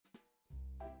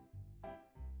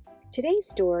Today's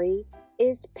story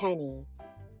is Penny,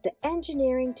 the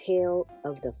engineering tale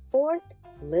of the fourth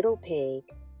little pig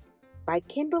by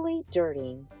Kimberly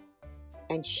Derting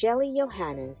and Shelli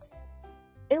Johannes,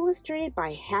 illustrated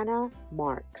by Hannah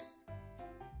Marks.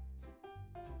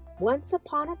 Once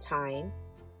upon a time,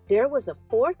 there was a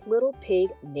fourth little pig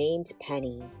named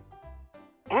Penny.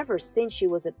 Ever since she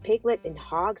was a piglet in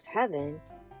Hog's Heaven,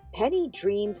 Penny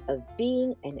dreamed of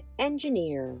being an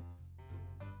engineer.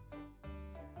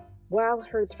 While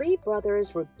her three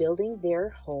brothers were building their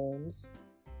homes,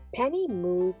 Penny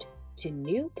moved to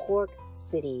Newport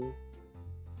City.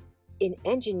 In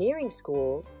engineering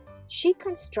school, she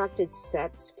constructed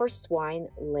sets for Swine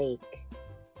Lake.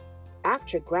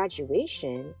 After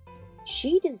graduation,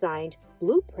 she designed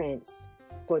blueprints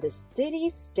for the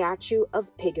city's statue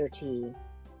of Piggerty.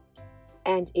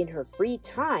 And in her free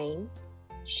time,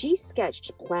 she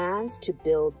sketched plans to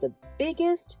build the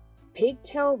biggest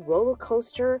pigtail roller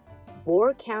coaster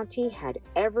Boer County had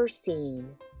ever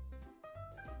seen.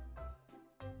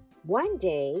 One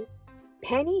day,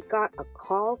 Penny got a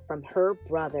call from her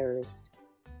brothers.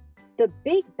 "The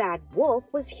big bad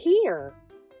wolf was here,"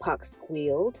 Puck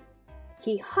squealed.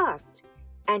 "He huffed,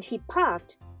 and he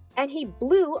puffed, and he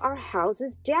blew our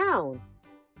houses down,"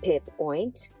 Pip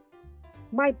oinked.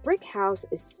 "My brick house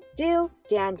is still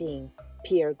standing,"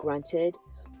 Pierre grunted,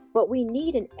 "but we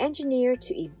need an engineer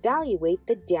to evaluate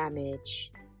the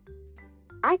damage."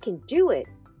 "I can do it,"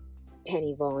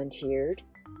 Penny volunteered.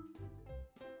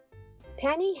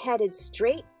 Penny headed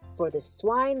straight for the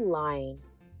swine line.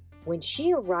 When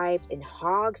she arrived in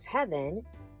Hog's Heaven,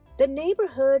 the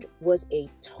neighborhood was a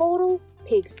total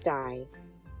pigsty.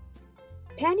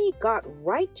 Penny got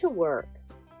right to work.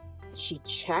 She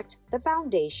checked the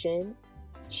foundation,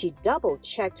 she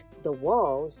double-checked the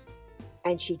walls,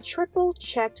 and she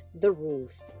triple-checked the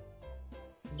roof.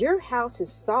 "Your house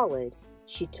is solid,"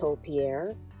 she told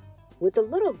Pierre. "With a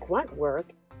little grunt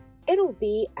work, it'll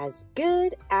be as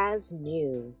good as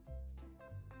new."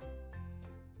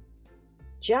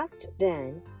 Just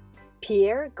then,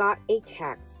 Pierre got a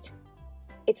text.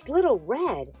 "It's Little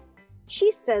Red.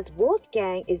 She says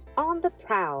Wolfgang is on the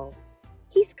prowl.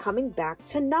 He's coming back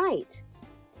tonight."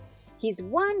 "He's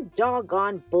one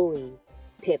doggone bully,"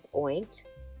 Pip oinked.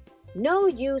 "No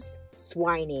use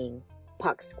swining,"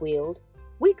 Puck squealed.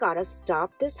 "We gotta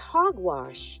stop this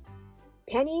hogwash."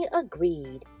 Penny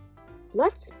agreed.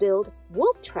 "Let's build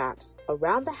wolf traps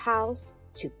around the house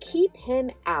to keep him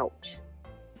out."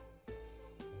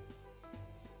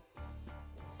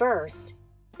 First,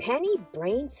 Penny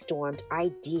brainstormed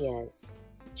ideas.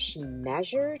 She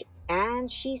measured and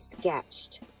she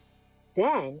sketched.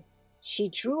 Then, she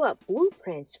drew up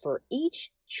blueprints for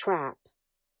each trap.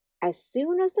 As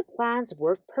soon as the plans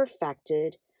were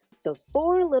perfected, the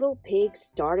four little pigs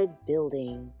started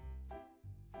building.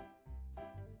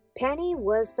 Penny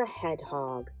was the head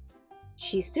hog.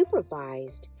 She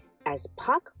supervised as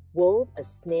Puck wove a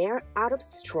snare out of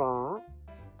straw.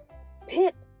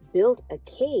 Pip built a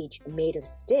cage made of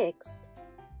sticks.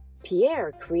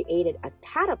 Pierre created a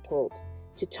catapult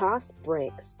to toss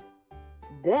bricks.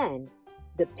 Then,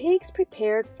 the pigs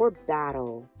prepared for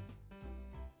battle.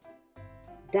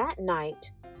 That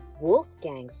night,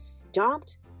 Wolfgang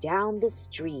stomped down the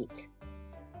street.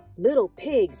 Little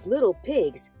pigs,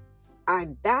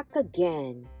 I'm back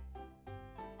again."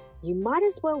 "You might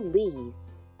as well leave,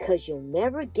 'cause you'll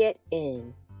never get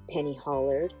in," Penny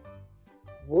hollered.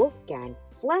 Wolfgang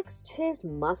flexed his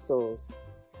muscles.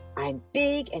 "I'm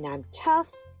big and I'm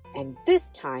tough, and this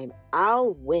time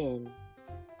I'll win."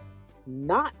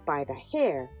 "Not by the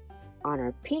hair on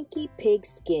our pinky pig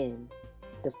skin,"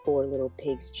 the four little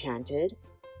pigs chanted.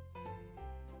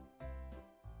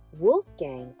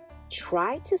 Wolfgang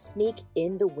tried to sneak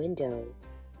in the window,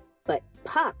 but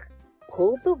Puck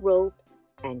pulled the rope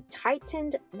and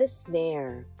tightened the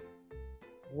snare.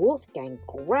 Wolfgang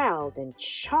growled and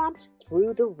chomped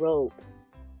through the rope.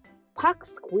 Puck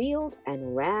squealed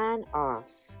and ran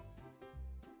off.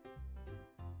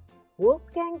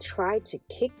 Wolfgang tried to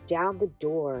kick down the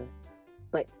door,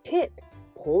 but Pip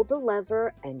pulled the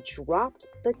lever and dropped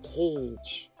the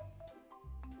cage.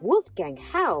 Wolfgang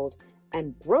howled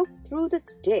and broke through the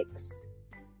sticks.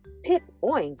 Pip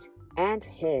oinked and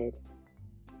hid.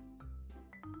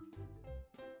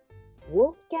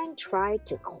 Wolfgang tried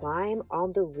to climb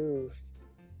on the roof,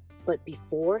 but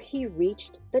before he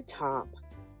reached the top,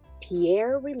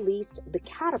 Pierre released the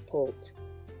catapult.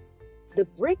 The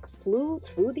brick flew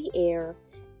through the air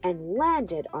and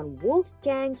landed on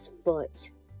Wolfgang's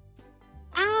foot.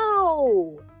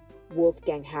 "Ow!"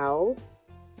 Wolfgang howled.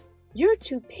 "You're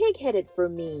too pig-headed for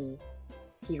me."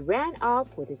 He ran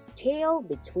off with his tail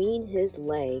between his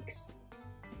legs.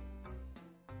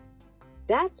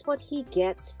 "That's what he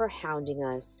gets for hounding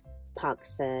us," Puck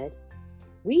said.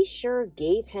 "We sure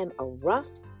gave him a rough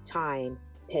time,"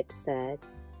 Pip said.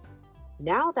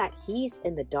 "Now that he's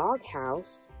in the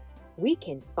doghouse, we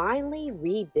can finally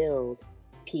rebuild,"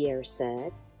 Pierre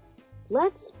said.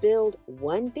 "Let's build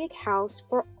one big house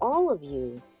for all of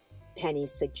you," Penny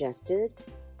suggested.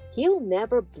 "He'll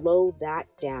never blow that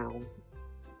down."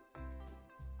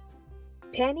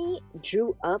 Penny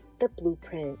drew up the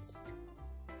blueprints.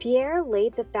 Pierre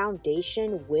laid the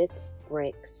foundation with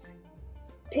bricks.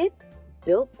 Pip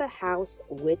built the house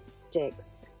with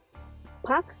sticks.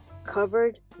 Puck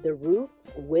covered the roof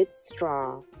with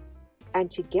straw. And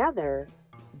together,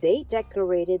 they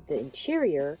decorated the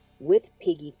interior with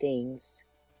piggy things.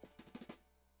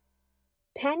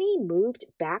 Penny moved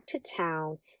back to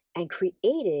town and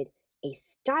created a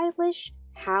stylish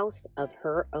house of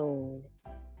her own.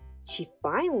 She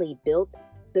finally built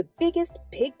the biggest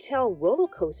pigtail roller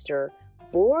coaster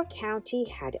Boer County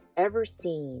had ever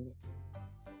seen.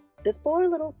 The 4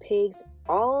 little pigs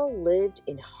all lived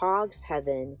in Hog's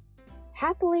Heaven,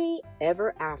 happily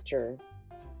ever after.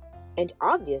 And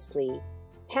obviously,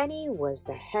 Penny was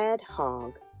the head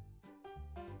hog.